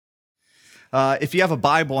If you have a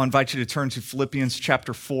Bible, I invite you to turn to Philippians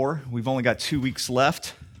chapter 4. We've only got 2 weeks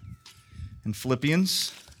left in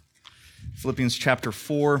Philippians. Philippians chapter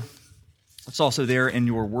 4. It's also there in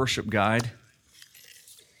your worship guide.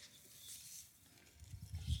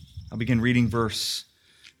 I'll begin reading verse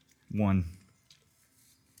 1.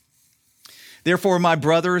 Therefore, my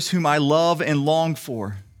brothers, whom I love and long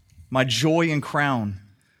for, my joy and crown,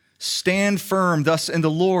 stand firm thus in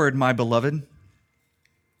the Lord, my beloved.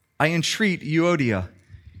 I entreat Euodia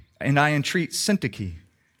and I entreat Syntyche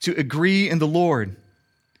to agree in the Lord.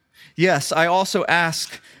 Yes, I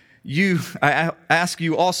ask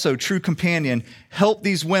you also, true companion, help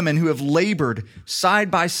these women who have labored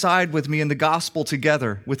side by side with me in the gospel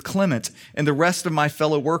together with Clement and the rest of my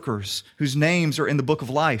fellow workers whose names are in the book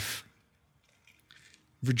of life.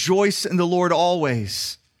 Rejoice in the Lord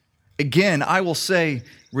always. Again, I will say,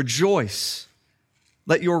 rejoice.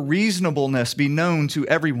 Let your reasonableness be known to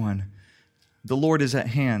everyone. The Lord is at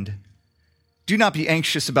hand. Do not be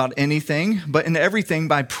anxious about anything, but in everything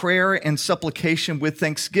by prayer and supplication with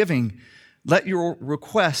thanksgiving, let your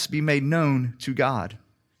requests be made known to God.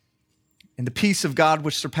 And the peace of God,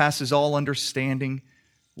 which surpasses all understanding,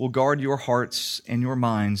 will guard your hearts and your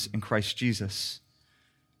minds in Christ Jesus.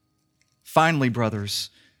 Finally, brothers,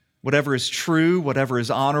 whatever is true, whatever is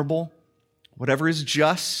honorable, whatever is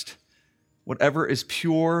just, whatever is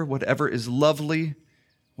pure, whatever is lovely,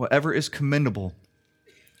 whatever is commendable,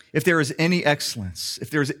 if there is any excellence, if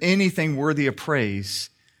there is anything worthy of praise,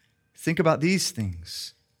 think about these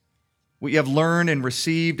things. What you have learned and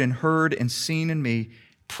received and heard and seen in me,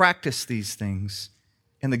 practice these things,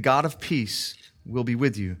 and the God of peace will be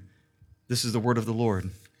with you. This is the word of the Lord.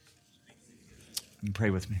 And pray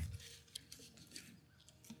with me.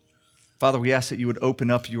 Father, we ask that you would open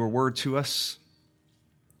up your word to us.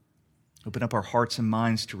 Open up our hearts and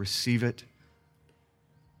minds to receive it.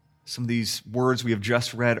 Some of these words we have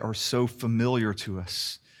just read are so familiar to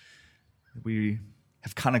us. We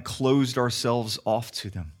have kind of closed ourselves off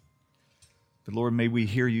to them. But Lord, may we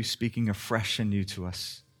hear you speaking afresh and new to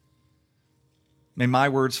us. May my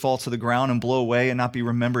words fall to the ground and blow away and not be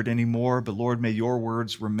remembered anymore. But Lord, may your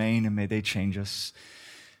words remain and may they change us.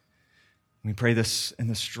 We pray this in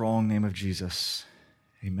the strong name of Jesus.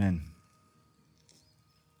 Amen.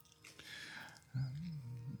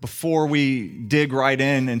 Before we dig right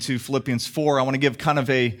into Philippians 4, I want to give kind of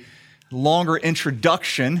a longer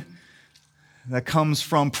introduction that comes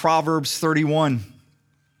from Proverbs 31.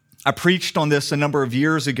 I preached on this a number of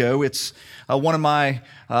years ago. It's one of my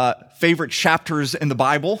favorite chapters in the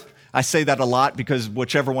Bible. I say that a lot because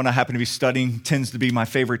whichever one I happen to be studying tends to be my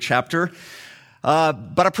favorite chapter.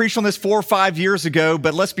 But I preached on this 4 or 5 years ago,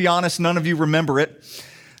 but let's be honest, none of you remember it.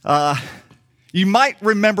 You might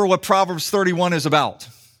remember what Proverbs 31 is about.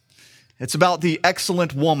 It's about the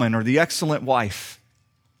excellent woman or the excellent wife.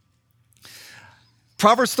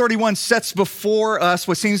 Proverbs 31 sets before us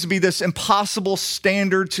what seems to be this impossible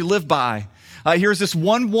standard to live by. Here's this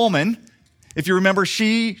one woman. If you remember,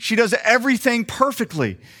 she does everything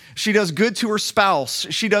perfectly. She does good to her spouse.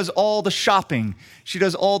 She does all the shopping. She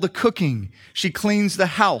does all the cooking. She cleans the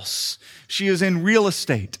house. She is in real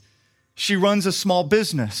estate. She runs a small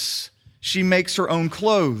business. She makes her own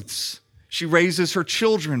clothes. She raises her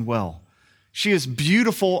children well. She is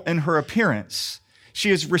beautiful in her appearance.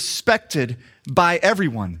 She is respected by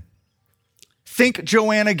everyone. Think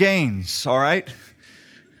Joanna Gaines, all right?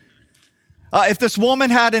 If this woman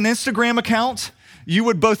had an Instagram account, you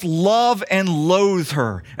would both love and loathe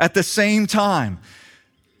her at the same time.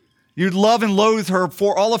 You'd love and loathe her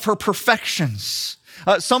for all of her perfections.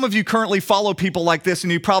 Some of you currently follow people like this,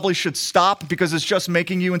 and you probably should stop because it's just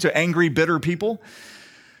making you into angry, bitter people.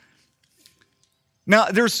 Now,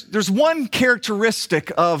 there's one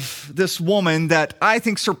characteristic of this woman that I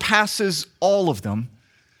think surpasses all of them.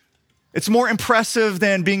 It's more impressive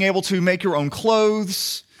than being able to make your own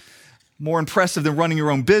clothes, more impressive than running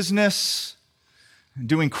your own business,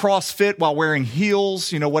 doing CrossFit while wearing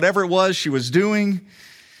heels, whatever it was she was doing.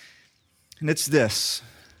 And it's this.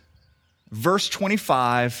 Verse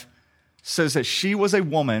 25 says that she was a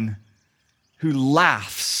woman who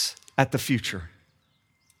laughs at the future.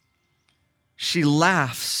 She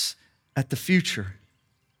laughs at the future.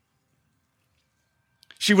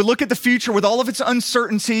 She would look at the future with all of its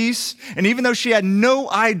uncertainties, and even though she had no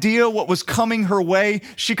idea what was coming her way,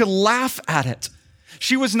 she could laugh at it.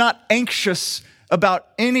 She was not anxious about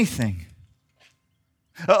anything.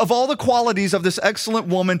 Of all the qualities of this excellent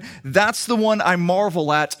woman, that's the one I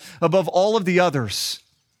marvel at above all of the others.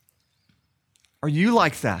 Are you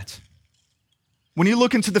like that? When you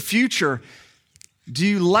look into the future, do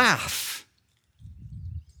you laugh?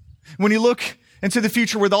 When you look into the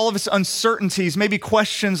future with all of its uncertainties, maybe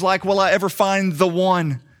questions like, will I ever find the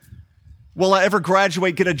one? Will I ever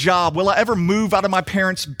graduate, get a job? Will I ever move out of my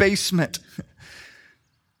parents' basement?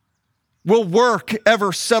 Will work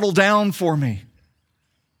ever settle down for me?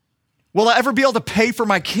 Will I ever be able to pay for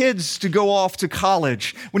my kids to go off to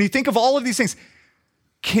college? When you think of all of these things,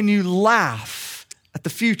 can you laugh at the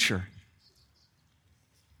future?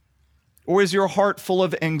 Or is your heart full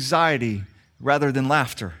of anxiety rather than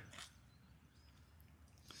laughter?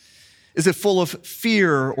 Is it full of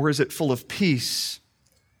fear or is it full of peace?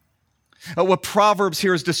 What Proverbs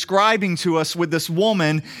here is describing to us with this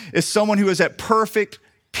woman is someone who is at perfect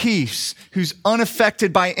peace, who's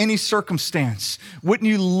unaffected by any circumstance. Wouldn't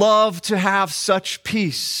you love to have such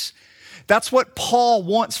peace? That's what Paul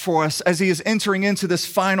wants for us as he is entering into this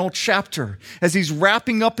final chapter. As he's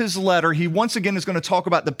wrapping up his letter, he once again is going to talk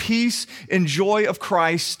about the peace and joy of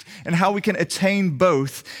Christ and how we can attain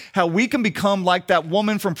both, how we can become like that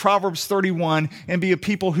woman from Proverbs 31 and be a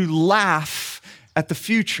people who laugh at the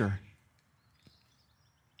future.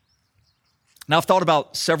 Now, I've thought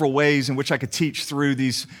about several ways in which I could teach through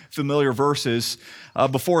these familiar verses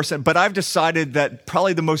before, but I've decided that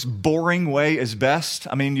probably the most boring way is best.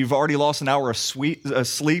 I mean, you've already lost an hour of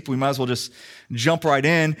sleep. We might as well just jump right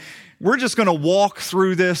in. We're just going to walk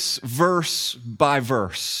through this verse by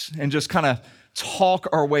verse and just kind of talk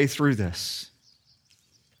our way through this.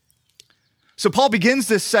 So Paul begins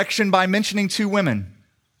this section by mentioning two women.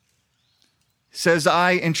 Says,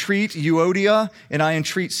 I entreat Euodia and I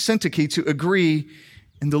entreat Syntyche to agree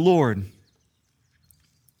in the Lord.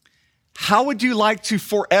 How would you like to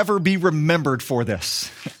forever be remembered for this?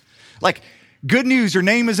 Like, good news, your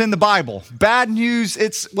name is in the Bible. Bad news,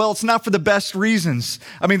 it's not for the best reasons.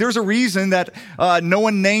 I mean, there's a reason that no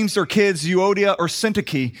one names their kids Euodia or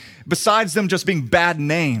Syntyche, besides them just being bad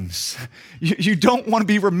names. You don't want to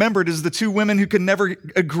be remembered as the two women who can never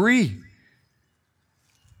agree.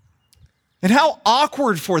 And how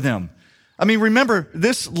awkward for them. I mean, remember,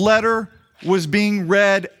 this letter was being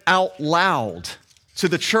read out loud to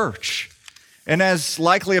the church. And as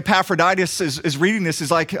likely Epaphroditus is reading this, is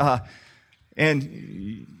like,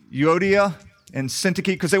 and Euodia and Syntyche,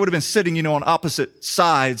 because they would have been sitting, on opposite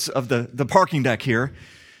sides of the parking deck here.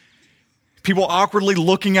 People awkwardly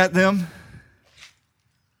looking at them.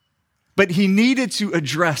 But he needed to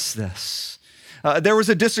address this. There was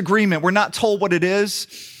a disagreement. We're not told what it is.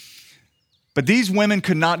 But these women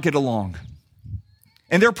could not get along.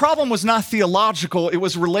 And their problem was not theological, it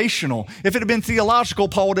was relational. If it had been theological,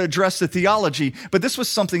 Paul would have addressed the theology, but this was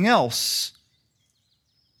something else.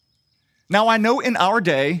 Now, I know in our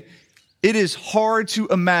day, it is hard to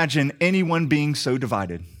imagine anyone being so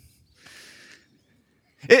divided.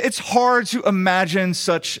 It's hard to imagine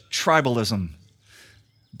such tribalism,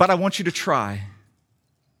 but I want you to try.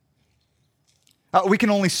 We can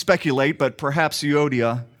only speculate, but perhaps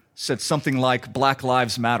Euodia said something like, Black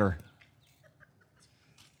Lives Matter.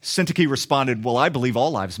 Syntyche responded, well, I believe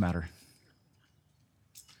all lives matter.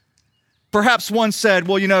 Perhaps one said,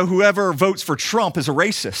 well, whoever votes for Trump is a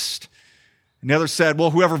racist. And the other said,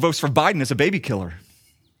 well, whoever votes for Biden is a baby killer.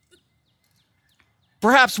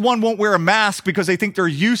 Perhaps one won't wear a mask because they think they're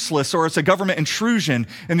useless or it's a government intrusion.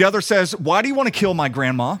 And the other says, why do you want to kill my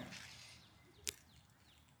grandma?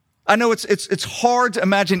 I know it's hard to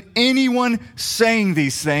imagine anyone saying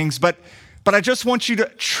these things, but I just want you to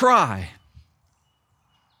try.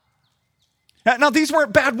 Now, these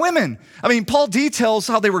weren't bad women. I mean, Paul details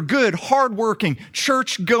how they were good, hardworking,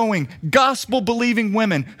 church-going, gospel-believing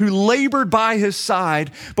women who labored by his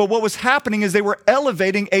side. But what was happening is they were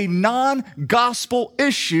elevating a non-gospel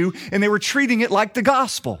issue, and they were treating it like the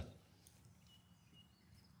gospel.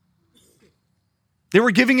 They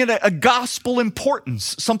were giving it a gospel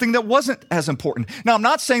importance, something that wasn't as important. Now, I'm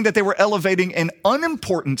not saying that they were elevating an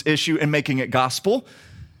unimportant issue and making it gospel,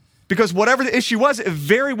 because whatever the issue was, it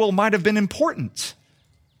very well might have been important.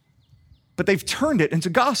 But they've turned it into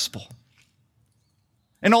gospel.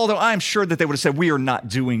 And although I'm sure that they would have said, we are not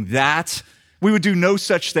doing that. We would do no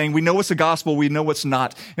such thing. We know what's a gospel. We know what's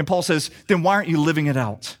not. And Paul says, then why aren't you living it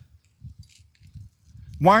out?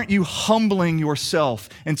 Why aren't you humbling yourself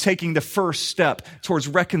and taking the first step towards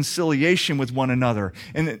reconciliation with one another?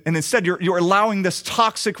 And instead, you're allowing this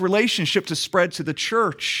toxic relationship to spread to the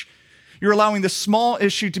church. You're allowing the small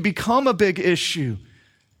issue to become a big issue.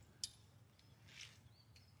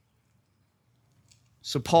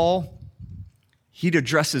 So Paul, he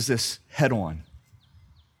addresses this head on.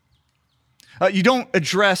 You don't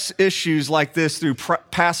address issues like this through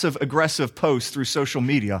passive-aggressive posts through social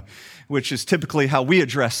media, which is typically how we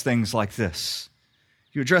address things like this.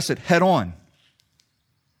 You address it head on.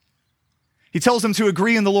 He tells them to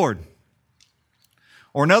agree in the Lord.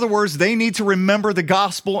 Or in other words, they need to remember the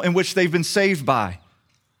gospel in which they've been saved by.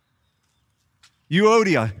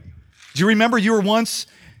 Euodia, do you remember you were once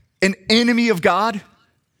an enemy of God?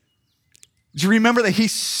 Do you remember that he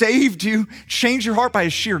saved you, changed your heart by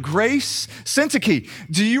his sheer grace? Syntyche,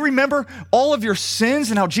 do you remember all of your sins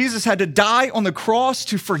and how Jesus had to die on the cross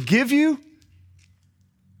to forgive you?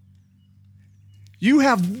 You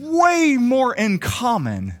have way more in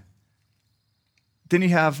common than you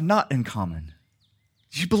have not in common.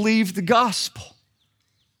 You believe the gospel.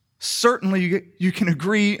 Certainly you can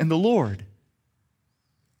agree in the Lord.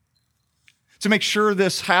 To make sure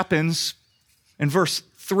this happens, in verse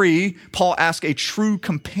 3, Paul asks a true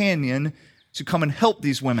companion to come and help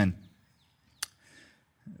these women.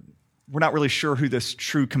 We're not really sure who this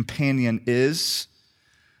true companion is.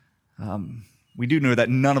 We do know that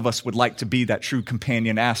none of us would like to be that true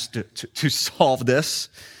companion asked to solve this.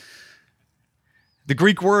 The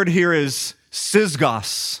Greek word here is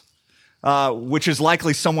sysgos, which is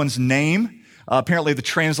likely someone's name. Apparently the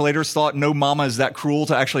translators thought no mama is that cruel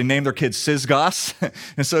to actually name their kids sysgos,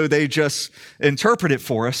 and so they just interpret it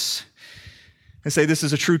for us and say this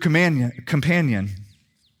is a true companion.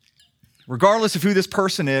 Regardless of who this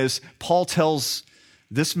person is, Paul tells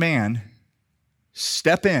this man,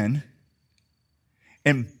 step in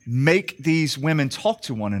and make these women talk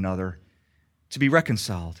to one another to be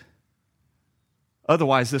reconciled.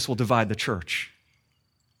 Otherwise, this will divide the church.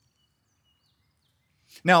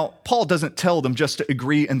 Now, Paul doesn't tell them just to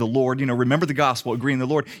agree in the Lord, remember the gospel, agree in the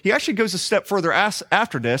Lord. He actually goes a step further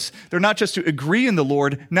after this. They're not just to agree in the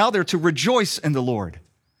Lord, now they're to rejoice in the Lord.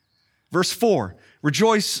 Verse 4,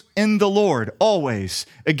 rejoice in the Lord always.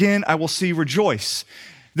 Again, I will see rejoice.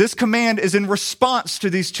 This command is in response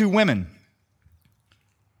to these two women.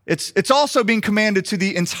 It's also being commanded to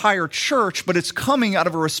the entire church, but it's coming out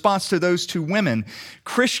of a response to those two women.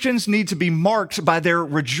 Christians need to be marked by their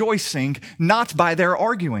rejoicing, not by their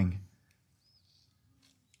arguing.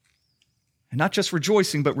 And not just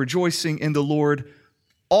rejoicing, but rejoicing in the Lord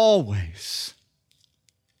always.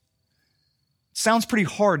 Sounds pretty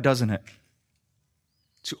hard, doesn't it?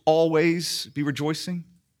 To always be rejoicing.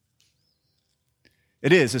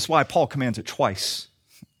 It is. It's why Paul commands it twice.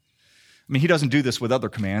 He doesn't do this with other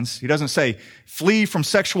commands. He doesn't say, flee from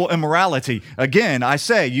sexual immorality. Again, I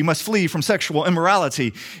say, you must flee from sexual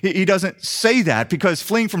immorality. He doesn't say that because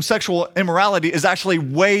fleeing from sexual immorality is actually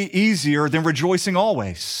way easier than rejoicing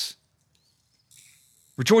always.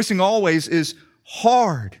 Rejoicing always is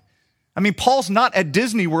hard. Paul's not at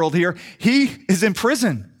Disney World here. He is in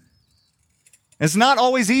prison. It's not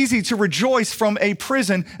always easy to rejoice from a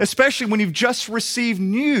prison, especially when you've just received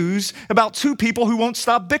news about two people who won't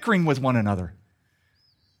stop bickering with one another.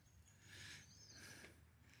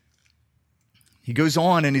 He goes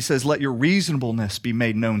on and he says, let your reasonableness be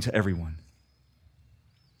made known to everyone.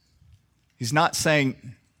 He's not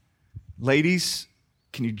saying, ladies,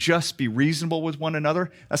 can you just be reasonable with one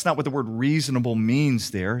another? That's not what the word reasonable means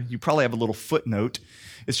there. You probably have a little footnote.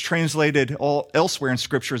 It's translated all elsewhere in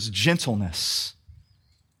Scripture as gentleness.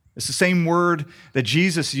 It's the same word that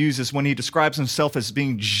Jesus uses when he describes himself as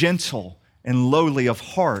being gentle and lowly of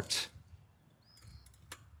heart.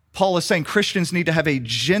 Paul is saying Christians need to have a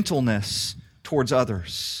gentleness towards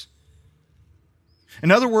others.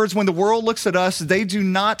 In other words, when the world looks at us, they do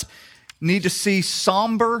not need to see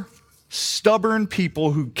somber, stubborn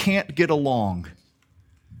people who can't get along,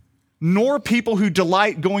 nor people who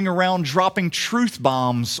delight going around dropping truth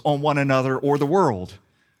bombs on one another or the world.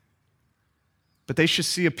 But they should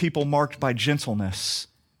see a people marked by gentleness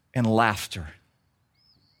and laughter.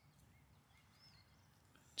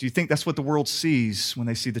 Do you think that's what the world sees when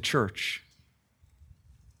they see the church?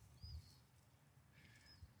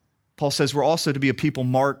 Paul says we're also to be a people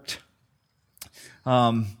marked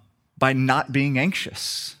by not being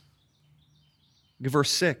anxious. Look at verse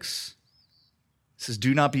 6. It says,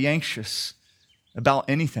 do not be anxious about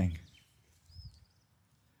anything.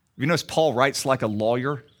 You notice Paul writes like a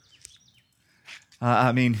lawyer.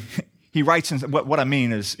 He writes in, what I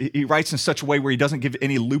mean is he writes in such a way where he doesn't give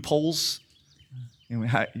any loopholes.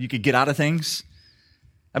 You could get out of things.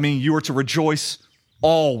 You are to rejoice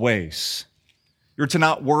always. You're to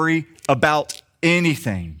not worry about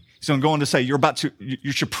anything. So I'm going to say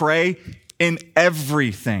you should pray in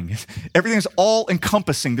everything. Everything is all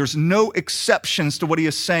encompassing. There's no exceptions to what he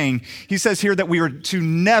is saying. He says here that we are to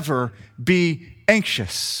never be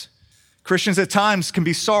anxious. Christians at times can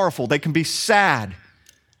be sorrowful. They can be sad.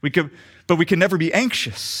 But we can never be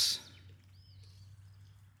anxious.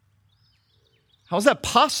 How is that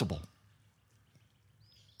possible?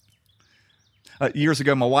 Years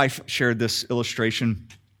ago, my wife shared this illustration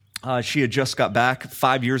She had just got back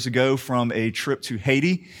 5 years ago from a trip to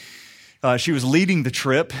Haiti. She was leading the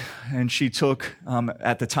trip, and she took,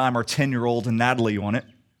 at the time, our 10-year-old Natalie on it.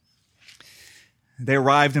 They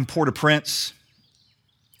arrived in Port-au-Prince.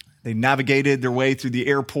 They navigated their way through the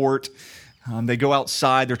airport. They go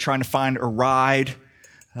outside. They're trying to find a ride.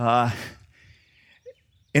 And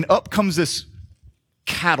up comes this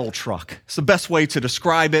cattle truck. It's the best way to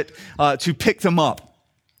describe it, to pick them up.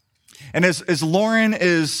 And as Lauren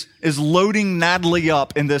is loading Natalie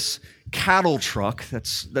up in this cattle truck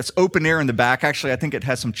that's open air in the back, actually I think it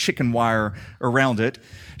has some chicken wire around it,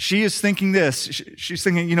 she is thinking this. She's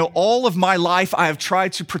thinking, all of my life I have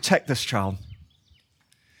tried to protect this child.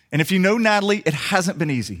 And if you know Natalie, it hasn't been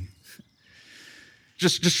easy.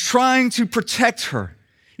 Just trying to protect her.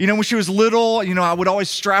 When she was little, I would always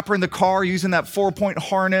strap her in the car using that 4-point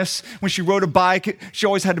harness. When she rode a bike, she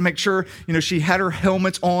always had to make sure, she had her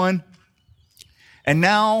helmet on. And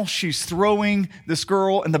now she's throwing this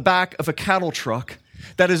girl in the back of a cattle truck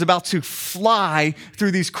that is about to fly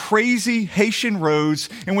through these crazy Haitian roads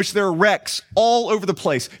in which there are wrecks all over the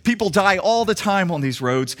place. People die all the time on these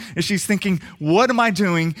roads. And she's thinking, what am I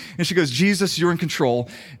doing? And she goes, Jesus, you're in control.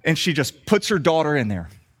 And she just puts her daughter in there.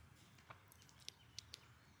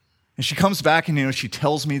 And she comes back and, she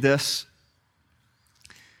tells me this.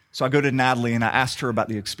 So I go to Natalie and I asked her about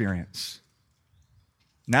the experience.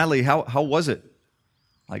 Natalie, how was it?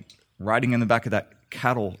 Like riding in the back of that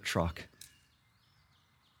cattle truck.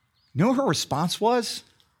 You know what her response was?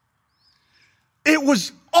 It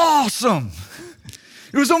was awesome.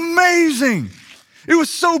 It was amazing. It was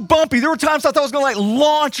so bumpy. There were times I thought I was going to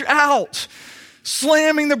launch out,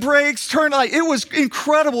 slamming the brakes, turning it was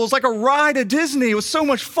incredible. It was like a ride at Disney. It was so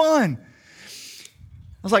much fun.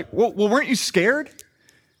 I was like, well, weren't you scared?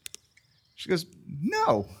 She goes,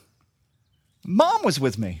 no. Mom was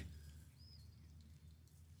with me.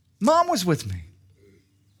 Mom was with me.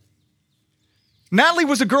 Natalie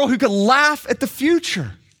was a girl who could laugh at the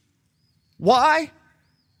future. Why?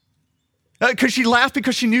 Because she laughed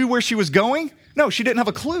because she knew where she was going? No, she didn't have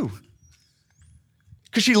a clue.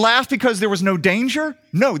 Because she laughed because there was no danger?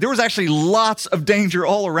 No, there was actually lots of danger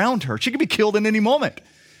all around her. She could be killed in any moment.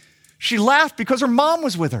 She laughed because her mom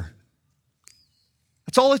was with her.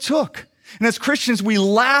 That's all it took. And as Christians, we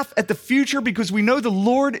laugh at the future because we know the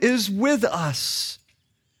Lord is with us.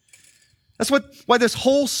 That's why this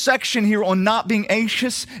whole section here on not being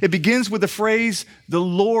anxious, it begins with the phrase, the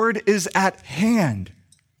Lord is at hand.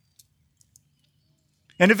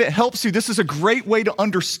 And if it helps you, this is a great way to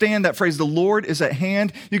understand that phrase, the Lord is at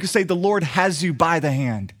hand. You can say the Lord has you by the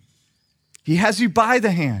hand. He has you by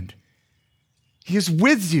the hand. He is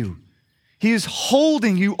with you. He is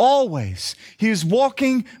holding you always. He is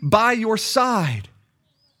walking by your side.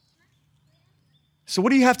 So what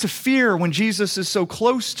do you have to fear when Jesus is so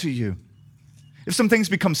close to you? If some things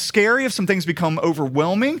become scary, if some things become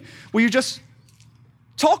overwhelming, will you just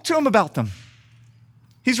talk to him about them?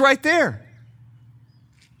 He's right there.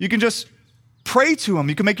 You can just pray to him.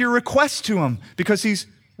 You can make your request to him because he's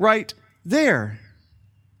right there.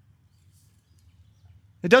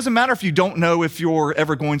 It doesn't matter if you don't know if you're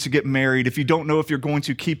ever going to get married, if you don't know if you're going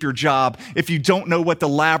to keep your job, if you don't know what the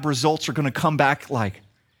lab results are going to come back like.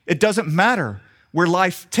 It doesn't matter where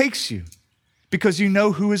life takes you because you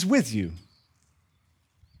know who is with you.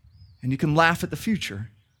 And you can laugh at the future.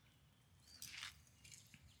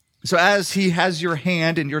 So as he has your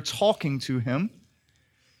hand and you're talking to him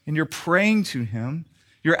and you're praying to him,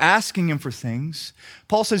 you're asking him for things,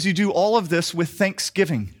 Paul says you do all of this with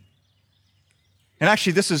thanksgiving. And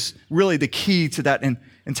actually, this is really the key to that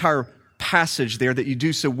entire passage there, that you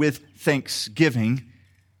do so with thanksgiving,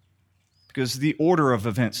 because the order of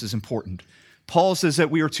events is important. Paul says that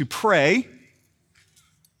we are to pray,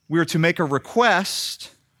 we are to make a request,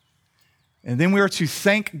 and then we are to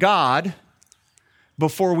thank God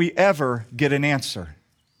before we ever get an answer.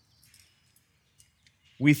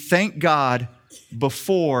 We thank God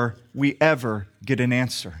before we ever get an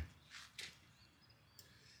answer.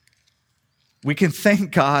 We can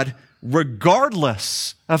thank God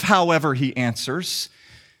regardless of however he answers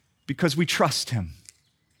because we trust him.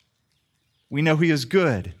 We know he is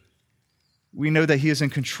good. We know that he is in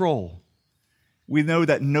control. We know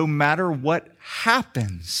that no matter what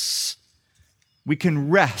happens, we can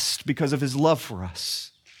rest because of his love for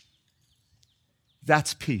us.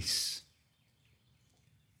 That's peace.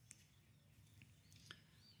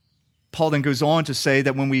 Paul then goes on to say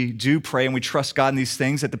that when we do pray and we trust God in these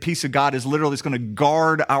things, that the peace of God is literally going to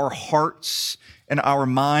guard our hearts and our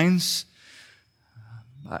minds.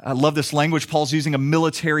 I love this language. Paul's using a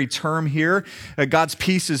military term here. God's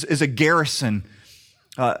peace is a garrison,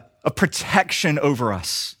 a protection over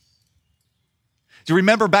us. Do you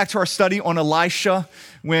remember back to our study on Elisha?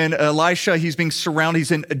 When Elisha, he's being surrounded,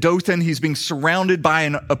 he's in Dothan, he's being surrounded by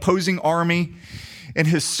an opposing army, and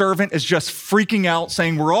his servant is just freaking out,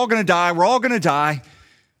 saying, we're all going to die, we're all going to die.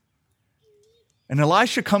 And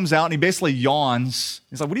Elisha comes out and he basically yawns.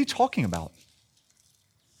 He's like, what are you talking about?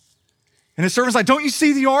 And his servant's like, don't you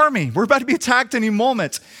see the army? We're about to be attacked any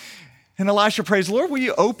moment. And Elisha prays, Lord, will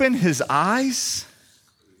you open his eyes?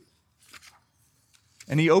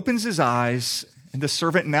 And he opens his eyes, and the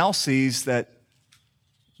servant now sees that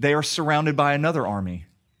they are surrounded by another army,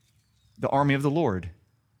 the army of the Lord,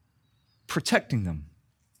 protecting them.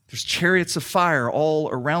 There's chariots of fire all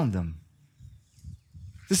around them.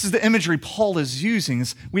 This is the imagery Paul is using.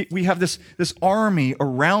 We have this army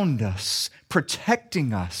around us,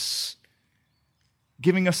 protecting us,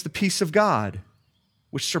 giving us the peace of God,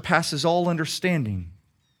 which surpasses all understanding.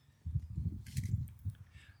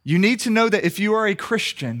 You need to know that if you are a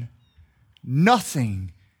Christian,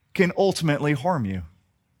 nothing can ultimately harm you.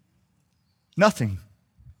 Nothing.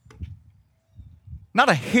 Not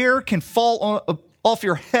a hair can fall off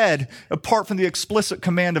your head apart from the explicit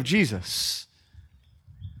command of Jesus.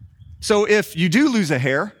 So if you do lose a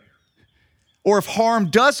hair, or if harm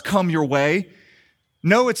does come your way,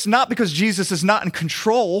 no, it's not because Jesus is not in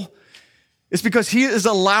control. It's because he is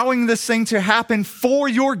allowing this thing to happen for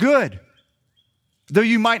your good, though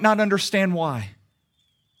you might not understand why.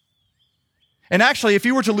 And actually, if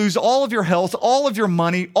you were to lose all of your health, all of your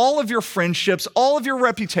money, all of your friendships, all of your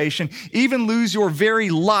reputation, even lose your very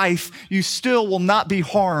life, you still will not be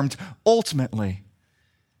harmed ultimately,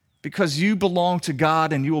 because you belong to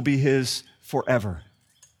God and you will be his forever.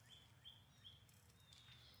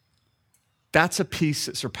 That's a peace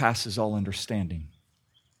that surpasses all understanding.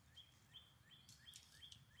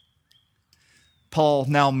 Paul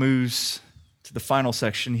now moves to the final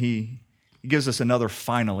section. He gives us another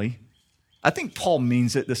finally. I think Paul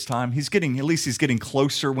means it this time. He's getting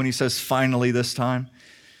closer when he says finally this time.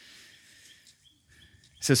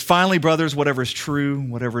 He says, finally, brothers, whatever is true,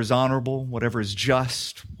 whatever is honorable, whatever is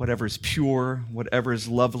just, whatever is pure, whatever is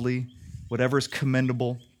lovely, whatever is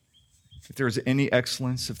commendable, if there is any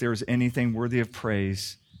excellence, if there is anything worthy of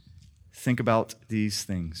praise, think about these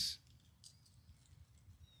things.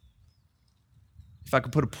 If I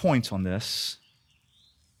could put a point on this,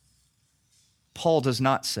 Paul does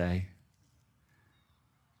not say,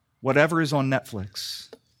 whatever is on Netflix,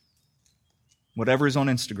 whatever is on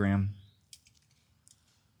Instagram,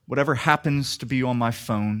 whatever happens to be on my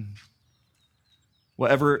phone,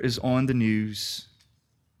 whatever is on the news,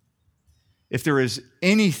 if there is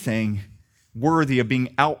anything worthy of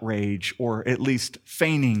being outraged or at least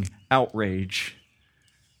feigning outrage,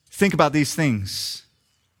 think about these things.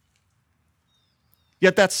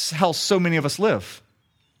 Yet that's how so many of us live.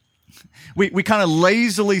 We kind of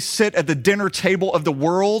lazily sit at the dinner table of the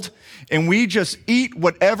world and we just eat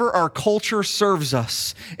whatever our culture serves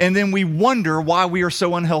us. And then we wonder why we are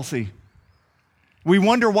so unhealthy. We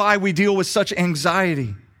wonder why we deal with such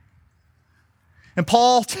anxiety. And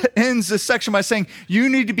Paul ends this section by saying, you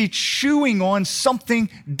need to be chewing on something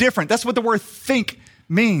different. That's what the word think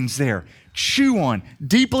means there. Chew on,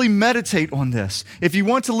 deeply meditate on this. If you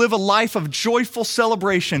want to live a life of joyful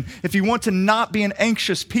celebration, if you want to not be an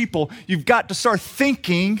anxious people, you've got to start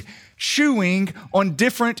thinking, chewing on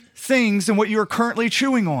different things than what you are currently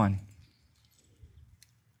chewing on.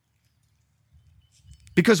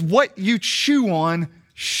 Because what you chew on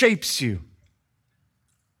shapes you.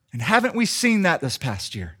 And haven't we seen that this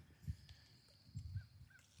past year?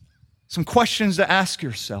 Some questions to ask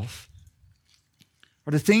yourself.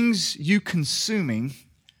 Are the things you consuming,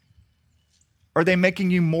 are they making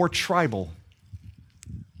you more tribal?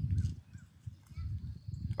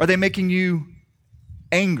 Are they making you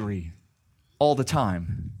angry all the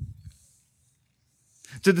time?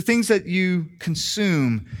 Do the things that you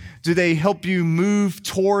consume, do they help you move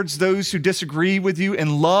towards those who disagree with you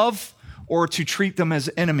in love or to treat them as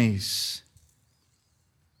enemies?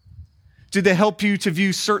 Do they help you to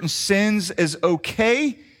view certain sins as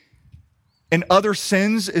okay and other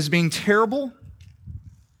sins as being terrible?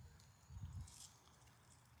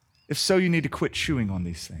 If so, you need to quit chewing on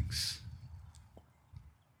these things.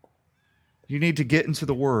 You need to get into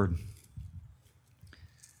the Word.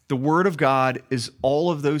 The Word of God is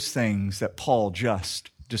all of those things that Paul just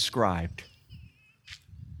described.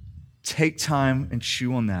 Take time and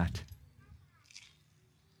chew on that.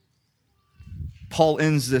 Paul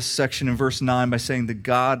ends this section in verse 9 by saying, the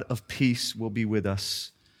God of peace will be with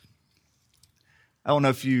us. I don't know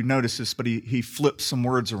if you notice this, but he flips some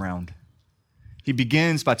words around. He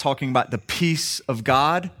begins by talking about the peace of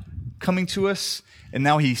God, coming to us. And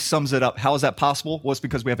now he sums it up. How is that possible? Well, it's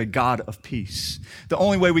because we have a God of peace. The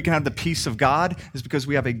only way we can have the peace of God is because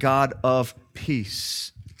we have a God of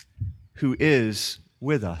peace who is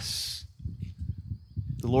with us.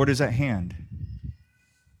 The Lord is at hand.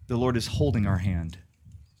 The Lord is holding our hand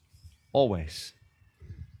always.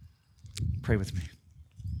 Pray with me.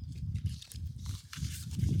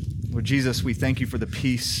 Lord Jesus, we thank you for the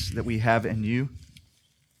peace that we have in you.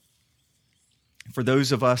 For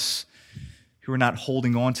those of us who are not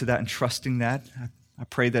holding on to that and trusting that, I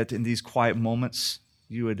pray that in these quiet moments,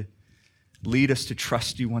 you would lead us to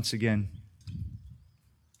trust you once again.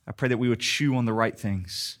 I pray that we would chew on the right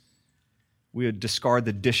things. We would discard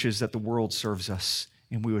the dishes that the world serves us,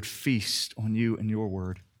 and we would feast on you and your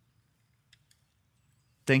word.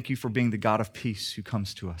 Thank you for being the God of peace who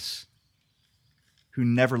comes to us, who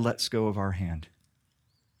never lets go of our hand.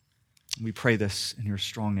 We pray this in your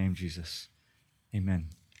strong name, Jesus. Amen.